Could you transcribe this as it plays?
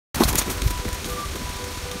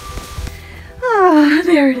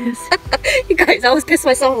there it is. You guys, I almost pissed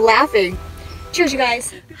myself laughing. Cheers, you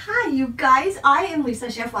guys. Hi, you guys. I am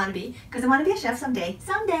Lisa, Chef Wannabe, because I want to be a chef someday.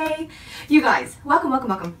 Someday. You guys, welcome, welcome,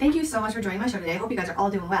 welcome. Thank you so much for joining my show today. I hope you guys are all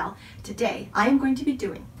doing well. Today, I am going to be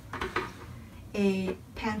doing a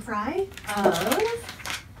pan fry of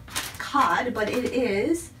cod, but it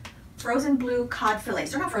is frozen blue cod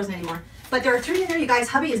fillets. They're not frozen anymore, but there are 3 in there, you guys.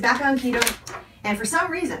 Hubby is back on keto, and for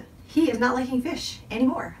some reason, he is not liking fish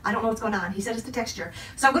anymore. I don't know what's going on. He said it's the texture.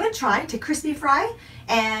 So I'm going to try to crispy fry,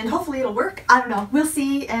 and hopefully it'll work. I don't know. We'll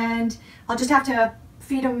see, and I'll just have to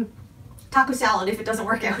feed him taco salad if it doesn't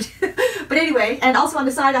work out. But anyway, and also on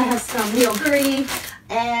the side I have some nigiri,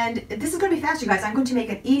 and this is going to be fast, you guys. I'm going to make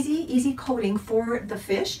an easy coating for the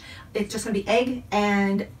fish. It's just going to be egg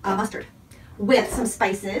and mustard with some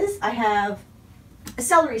spices. I have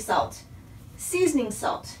celery salt, seasoning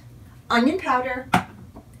salt, onion powder,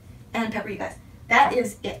 and pepper, you guys. That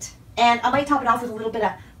is it. And I might top it off with a little bit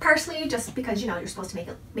of parsley, just because, you know, you're supposed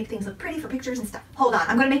to make things look pretty for pictures and stuff. Hold on,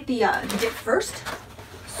 I'm gonna make the dip first.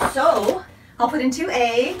 So I'll put in 2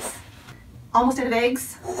 eggs. Almost out of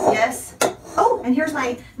eggs. Yes. Oh, and here's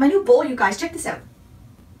my new bowl, you guys. Check this out.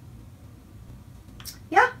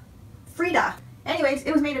 Yeah, Frida. Anyways,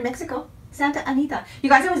 it was made in Mexico. Santa Anita. You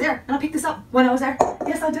guys, I was there, and I picked this up when I was there.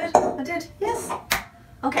 Yes, I did. I did. Yes.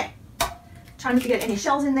 Okay. Trying not to get any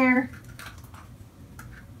shells in there.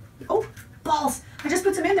 Oh, balls. I just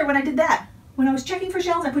put some in there when I did that. When I was checking for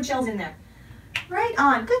shells, I put shells in there. Right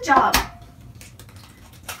on. Good job.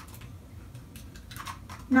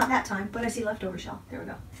 Not that time, but I see leftover shell. There we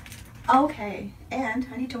go. Okay, and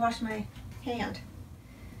I need to wash my hand.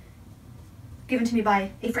 Given to me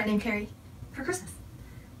by a friend named Carrie for Christmas.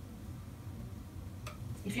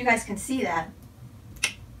 If you guys can see that.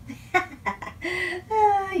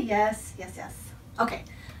 Yes, yes, yes. Okay,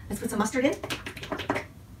 let's put some mustard in.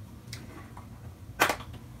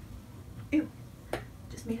 Ew,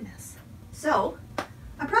 just made a mess. So,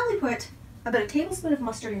 I probably put about a tablespoon of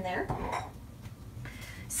mustard in there.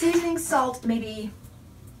 Seasoning salt, maybe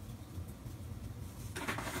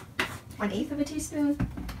 1/8 of a teaspoon.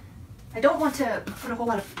 I don't want to put a whole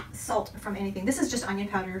lot of salt from anything. This is just onion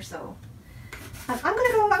powder, so I'm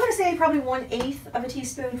gonna say probably 1/8 of a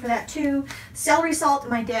teaspoon for that too. Celery salt,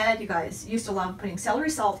 my dad, you guys, used to love putting celery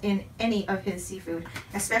salt in any of his seafood,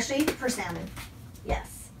 especially for salmon.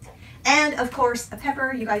 Yes. And of course, a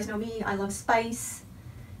pepper. You guys know me, I love spice.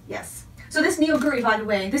 Yes. So this nigiri, by the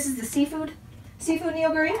way, this is the seafood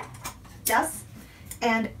nigiri. Yes.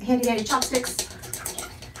 And handy dandy chopsticks.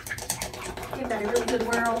 Give that a really good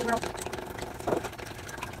whirl.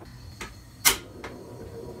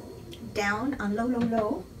 Down on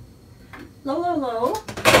low.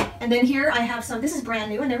 And then here I have some, this is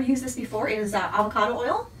brand new, I never used this before, it is avocado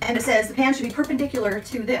oil. And it says the pan should be perpendicular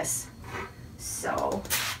to this. So,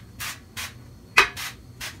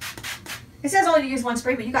 it says only to use 1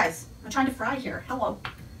 spray, but you guys, I'm trying to fry here.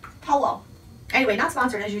 Hello. Anyway, not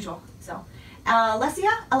sponsored as usual. So,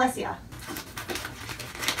 Alessia.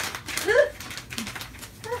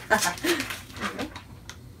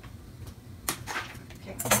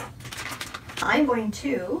 Okay. I'm going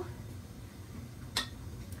to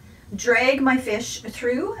drag my fish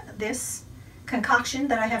through this concoction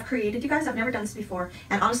that I have created. You guys, I've never done this before.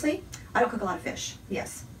 And honestly, I don't cook a lot of fish.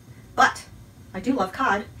 Yes. But I do love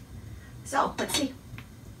cod. So, let's see.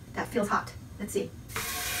 That feels hot. Let's see.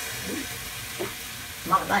 Ooh.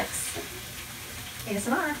 Mama likes.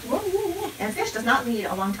 ASMR. Whoa. And fish does not need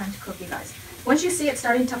a long time to cook, you guys. Once you see it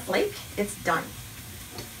starting to flake, it's done.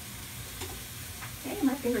 Okay,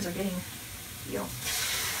 my fingers are getting feel.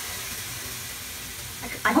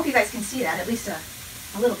 I hope you guys can see that, at least a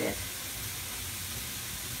little bit.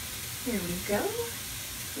 Here we go.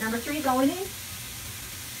 Number 3 going in.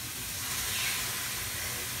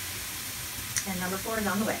 And number 4 is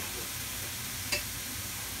on the way.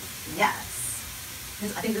 Yes.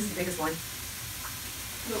 I think this is the biggest one.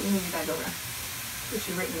 Let me move you guys over. Put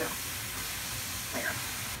you right in the middle. There.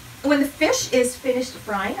 When the fish is finished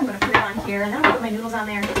frying, I'm going to put it on here, and then I'll put my noodles on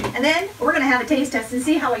there. And then we're going to have a taste test and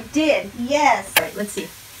see how I did. Yes. All right, let's see.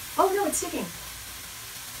 Oh, no, it's sticking.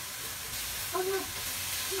 Oh, no.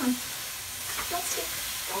 Come on. Don't stick.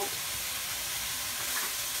 Don't.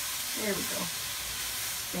 There we go.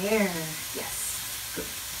 There. Yes. Good.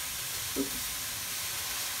 Ooh.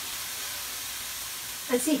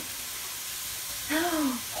 Let's see.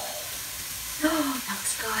 Oh, that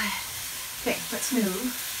looks good. Okay, let's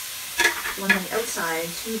move one on the outside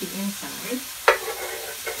to the inside.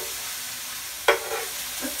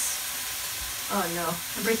 Oops. Oh no,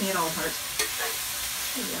 I'm breaking it all apart.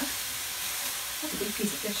 There we go. That's a big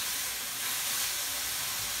piece of fish.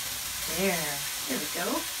 There. There we go.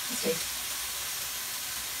 Let's taste.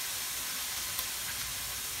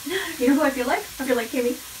 You know who I feel like? I feel like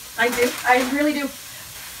Kimmy. I do. I really do.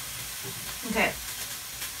 Okay.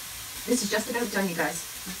 This is just about done, you guys.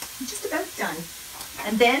 Just about done.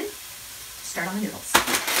 And then, start on the noodles.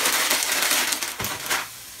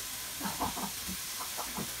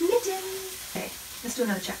 Knitting. Okay, let's do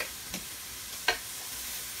another check.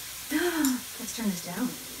 Let's turn this down.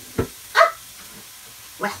 Ah!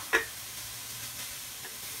 Well.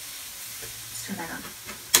 Let's turn that on.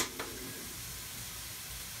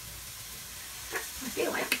 I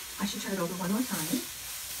feel like I should turn it over one more time.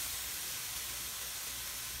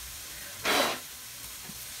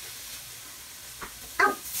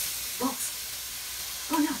 Ow! Balls.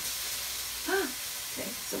 Oh no. Ah. Okay,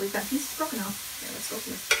 so we've got pieces broken off. Here, let's go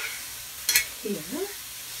here. Here.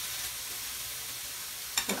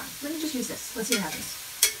 Hold on. Let me just use this. Let's see what happens.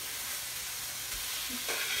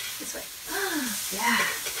 This way. Ah, yeah.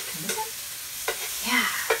 Can this one? Yeah.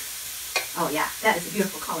 Oh yeah, that is a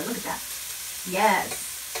beautiful color. Look at that. Yes.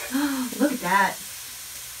 Oh, look at that.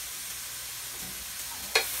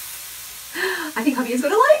 I think hubby is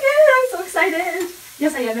going to like it. I'm so excited.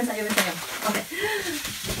 Yes, I am. Yes, I am. Yes, I am. Okay.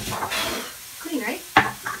 Clean, right?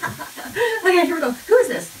 Okay, here we go. Who is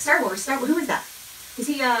this? Star Wars. Star Wars. Who is that? Is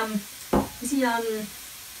he, I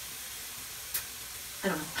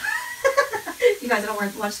don't know. You guys, I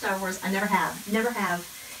don't watch Star Wars. I never have. Never have.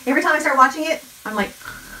 Every time I start watching it, I'm like,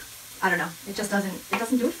 I don't know. It just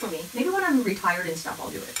doesn't do it for me. Maybe when I'm retired and stuff, I'll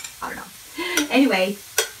do it. I don't know. Anyway,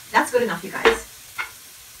 that's good enough, you guys.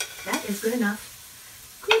 That is good enough.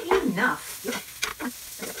 Good enough.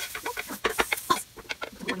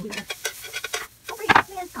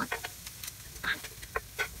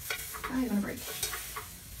 I'm gonna break.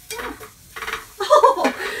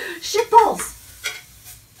 Oh, shit balls.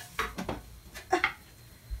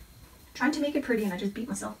 Trying to make it pretty and I just beat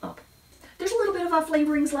myself up. There's a little bit of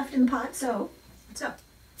flavorings left in the pot, so let's go.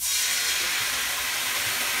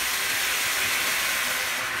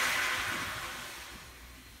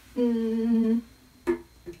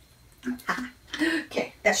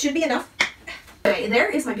 Okay, that should be enough. Okay, there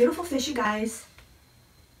is my beautiful fish, you guys.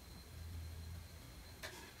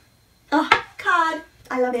 Oh, cod.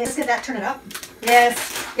 I love it. Let's get that, turn it up. Yes,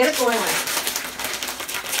 get it boiling.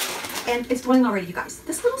 And it's boiling already, you guys.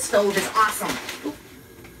 This little stove is awesome. Ooh,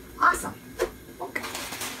 awesome. Okay.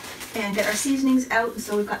 And get our seasonings out.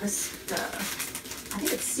 So we've got this, I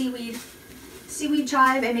think it's seaweed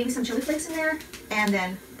chive, and maybe some chili flakes in there. And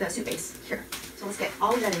then the soup base here. So let's get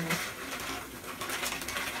all of that in there.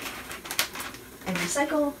 And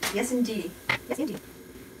recycle. Yes, indeed. Yes, indeed.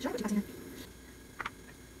 Should I put in there?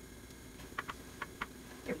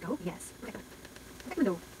 There we go. Yes. Okay.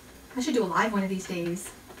 I should do a live one of these days.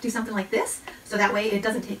 Do something like this, so that way it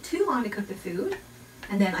doesn't take too long to cook the food,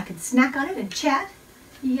 and then I can snack on it and chat.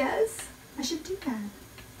 Yes, I should do that.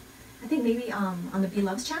 I think maybe on the Be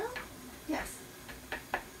Loves channel. Yes.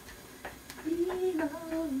 Be Love.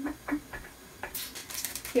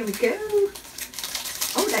 Here we go.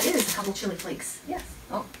 Oh, that is a couple chili flakes. Yes.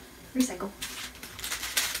 Oh, recycle.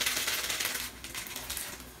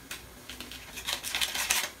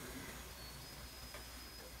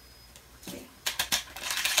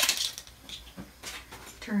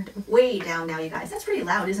 Turned way down now, you guys. That's pretty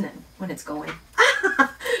loud, isn't it, when it's going?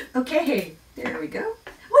 Okay, there we go. Oh,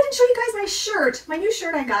 I didn't show you guys my shirt. My new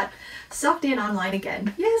shirt I got sucked in online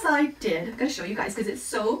again. Yes, I did. I'm going to show you guys because it's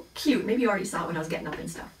so cute. Maybe you already saw it when I was getting up and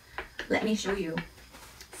stuff. Let me show you.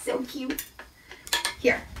 So cute.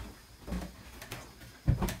 Here.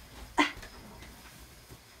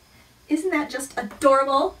 Isn't that just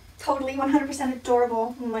adorable? Totally 100%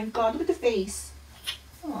 adorable. Oh my god, look at the face.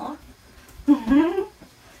 Aw.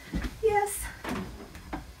 Yes.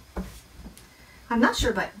 I'm not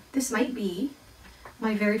sure, but this might be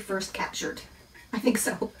my very first cat shirt. I think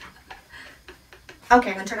so. Okay,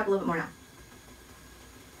 I'm going to turn it up a little bit more now.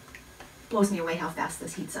 Blows me away how fast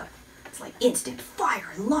this heats up. It's like instant fire.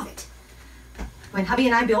 I love it. When hubby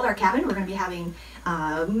and I build our cabin, we're going to be having,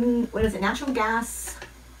 what is it, natural gas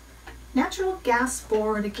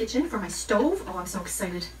for the kitchen, for my stove. Oh, I'm so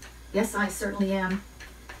excited. Yes, I certainly am.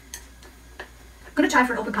 I'm going to try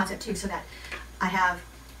for an open concept too, so that I have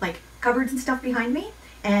like cupboards and stuff behind me,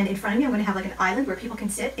 and in front of me I'm going to have like an island where people can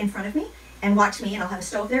sit in front of me and watch me, and I'll have a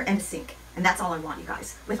stove there and a sink, and that's all I want, you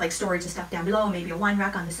guys, with like storage and stuff down below, maybe a wine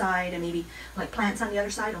rack on the side, and maybe like plants on the other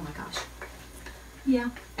side. Oh my gosh. Yeah,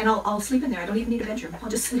 and I'll sleep in there. I don't even need a bedroom. I'll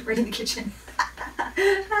just sleep right in the kitchen.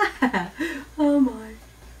 Oh my.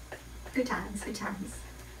 Good times, good times.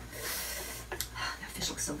 That fish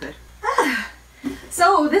looks so good.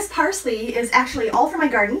 So this parsley is actually all from my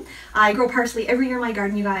garden. I grow parsley every year in my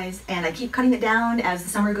garden, you guys, and I keep cutting it down as the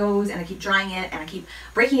summer goes, and I keep drying it, and I keep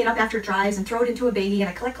breaking it up after it dries and throw it into a baggie, and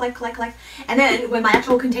I collect. And then when my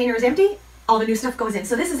actual container is empty, all the new stuff goes in.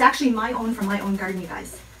 So this is actually my own from my own garden, you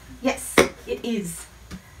guys. Yes, it is.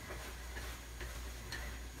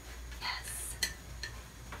 Yes.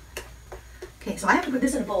 Okay, so I have to put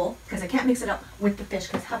this in a bowl because I can't mix it up with the fish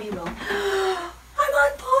because hubby will. I'm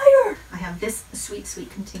on fire! I have this sweet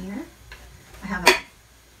container. I have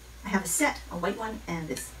a set, a white one, and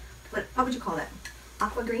this, what would you call that?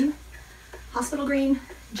 Aqua green? Hospital green?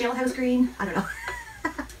 Jailhouse green? I don't know.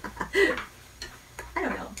 I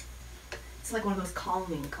don't know. It's like one of those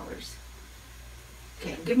calming colors.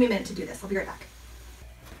 Okay, give me a minute to do this. I'll be right back.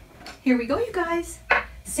 Here we go, you guys.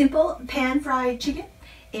 Simple pan-fried chicken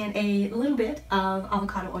in a little bit of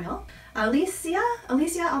avocado oil. Alicia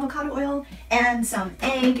avocado oil, and some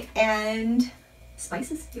egg and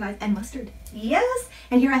spices, you guys, and mustard. Yes!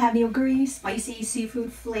 And here I have nigiri, spicy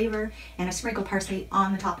seafood flavor, and a sprinkle parsley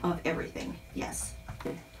on the top of everything. Yes.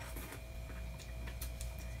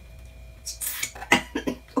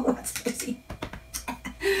 Oh, that's spicy.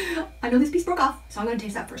 I know this piece broke off, so I'm going to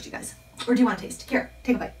taste that first, you guys. Or do you want to taste? Here,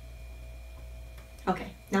 take a bite. Okay,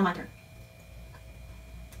 now my turn.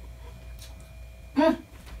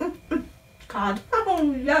 Cod.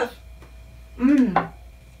 Oh, yes.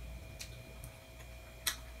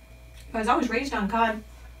 Guys, I was raised on cod.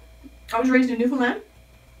 I was raised in Newfoundland.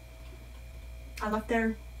 I left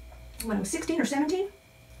there when I was 16 or 17.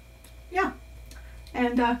 Yeah.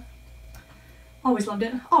 And always loved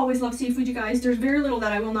it. Always loved seafood, you guys. There's very little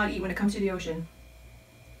that I will not eat when it comes to the ocean.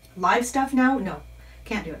 Live stuff now? No.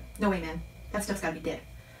 Can't do it. No way, man. That stuff's gotta be dead.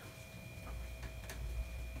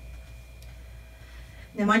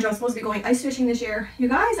 Now, mind you, I'm supposed to be going ice fishing this year. You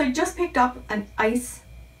guys, I just picked up an ice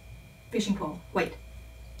fishing pole. Wait.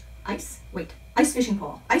 Ice fishing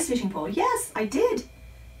pole. Ice fishing pole. Yes, I did.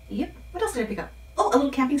 Yep. What else did I pick up? Oh, a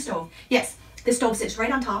little camping stove. Yes, this stove sits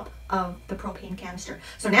right on top of the propane canister.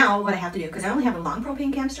 So now what I have to do, because I only have a long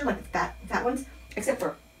propane canister, like the fat ones, except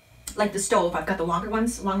for like the stove, I've got the longer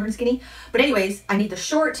ones, longer and skinny. But anyways, I need the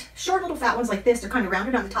short little fat ones like this. They're kind of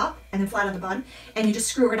rounded on the top and then flat on the bottom. And you just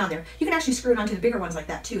screw it on there. You can actually screw it onto the bigger ones like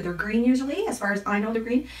that too. They're green usually, as far as I know they're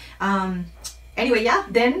green. Anyway, yeah,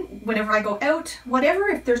 then whenever I go out, whatever,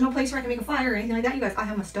 if there's no place where I can make a fire or anything like that, you guys, I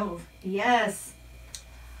have my stove. Yes.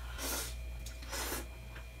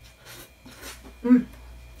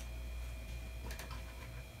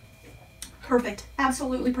 Perfect.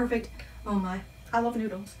 Absolutely perfect. Oh my. I love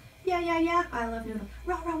noodles. Yeah. I love noodles.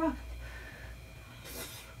 Raw.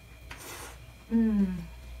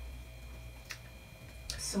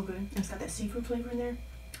 So good. It's got that seafood flavor in there.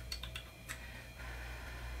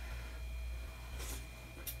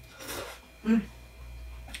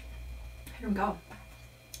 Here we go.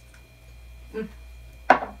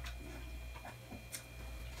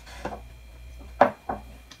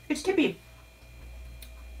 It's tippy.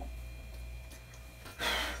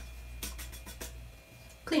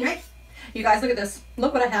 Clean, right? You guys, look at this.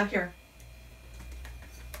 Look what I have here.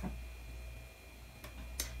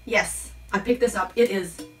 Yes, I picked this up. It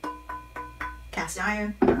is cast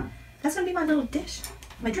iron. That's gonna be my little dish,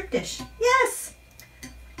 my drip dish. Yes!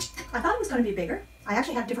 I thought it was gonna be bigger. I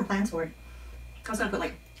actually had different plans for it. I was gonna put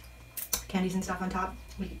like candies and stuff on top,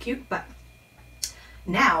 make it cute, but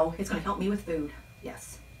now it's gonna help me with food.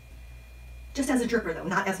 Yes. Just as a dripper though,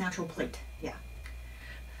 not as an actual plate. Yeah.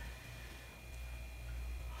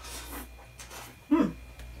 How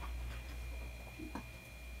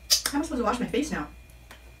am I supposed to wash my face now?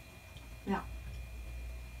 Yeah.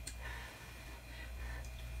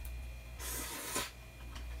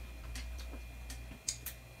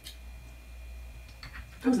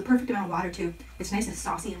 It was the perfect amount of water too. It's nice and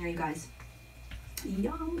saucy in there, you guys.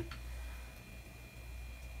 Yum.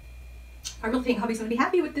 I really think hubby's gonna be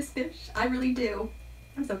happy with this fish. I really do.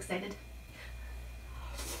 I'm so excited.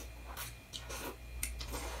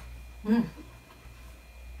 I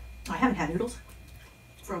haven't had noodles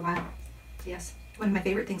for a while. Yes, one of my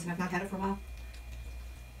favorite things, and I've not had it for a while.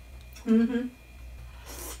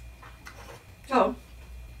 So,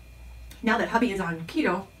 now that hubby is on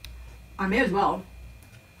keto, I may as well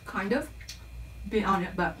kind of be on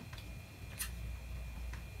it, but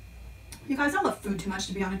you guys, I love food too much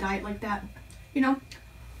to be on a diet like that. You know,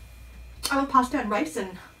 I love pasta and rice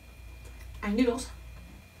and noodles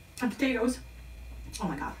and potatoes. Oh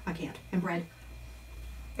my god, I can't. And bread.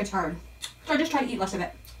 It's hard. So I just try to eat less of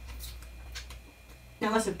it.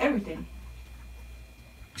 Now less of everything.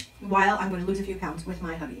 While I'm going to lose a few pounds with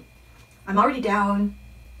my hubby. I'm already down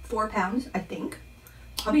 4 pounds, I think.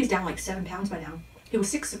 Hubby is down like 7 pounds by now. He was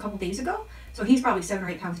 6 a couple days ago, so he's probably 7 or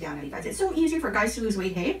 8 pounds down now, you guys. It's so easy for guys to lose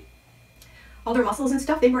weight, hey? All their muscles and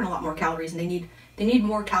stuff, they burn a lot more calories, and they need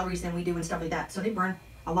more calories than we do and stuff like that, so they burn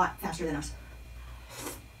a lot faster than us.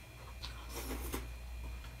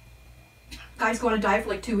 Guys go on a diet for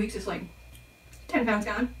like 2 weeks, it's like 10 pounds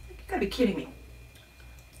down. You gotta be kidding me.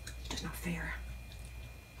 It's just not fair.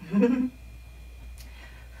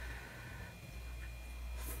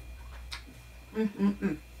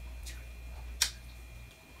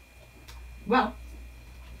 Well,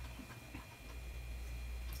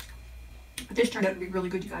 this turned out to be really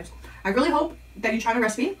good, you guys. I really hope that you try the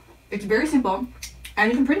recipe. It's very simple,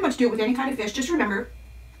 and you can pretty much do it with any kind of fish. Just remember,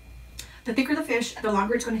 the thicker the fish, the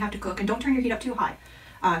longer it's going to have to cook, and don't turn your heat up too high,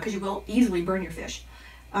 because you will easily burn your fish.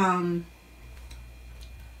 And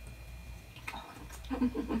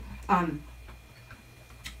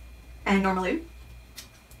normally,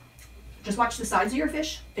 just watch the sides of your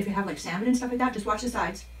fish. If you have like salmon and stuff like that, just watch the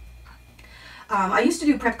sides. I used to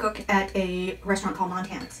do prep cook at a restaurant called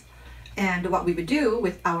Montana's, and what we would do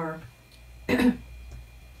with our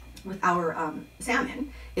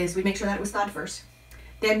salmon is we'd make sure that it was thawed first.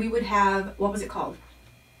 Then we would have, what was it called?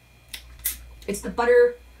 It's the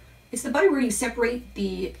butter. It's the butter where you separate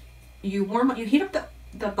you heat up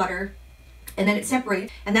the butter, and then it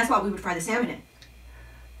separates, and that's what we would fry the salmon in.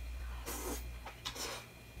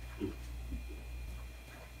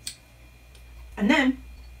 And then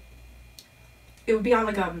it would be on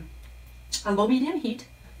like a low medium heat.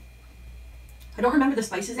 I don't remember the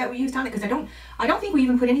spices that we used on it, because I don't think we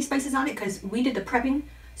even put any spices on it, because we did the prepping,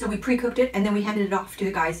 so we pre-cooked it and then we handed it off to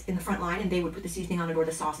the guys in the front line, and they would put the seasoning on it or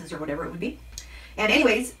the sauces or whatever it would be. And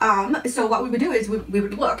anyways, so what we would do is we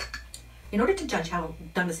would look, in order to judge how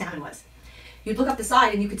done the salmon was, you'd look up the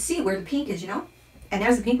side and you could see where the pink is, you know, and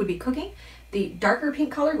as the pink would be cooking, the darker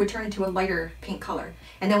pink color would turn into a lighter pink color.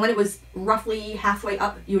 And then when it was roughly halfway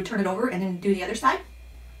up, you would turn it over and then do the other side.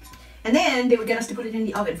 And then they would get us to put it in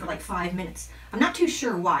the oven for like 5 minutes. I'm not too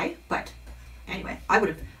sure why, but anyway, I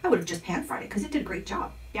would have just pan fried it, because it did a great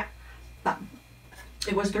job. Yeah, but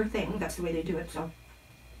it was their thing. That's the way they do it. So,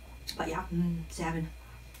 but yeah, salmon.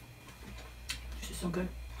 It's just so good.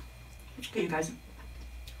 Okay, you guys,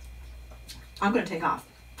 I'm gonna take off.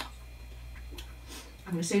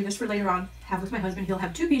 I'm gonna save this for later on. Have with my husband. He'll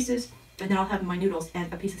have 2 pieces, and then I'll have my noodles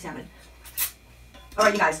and a piece of salmon. All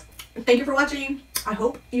right, you guys. Thank you for watching. I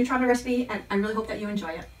hope you try my recipe, and I really hope that you enjoy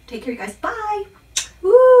it. Take care, you guys. Bye.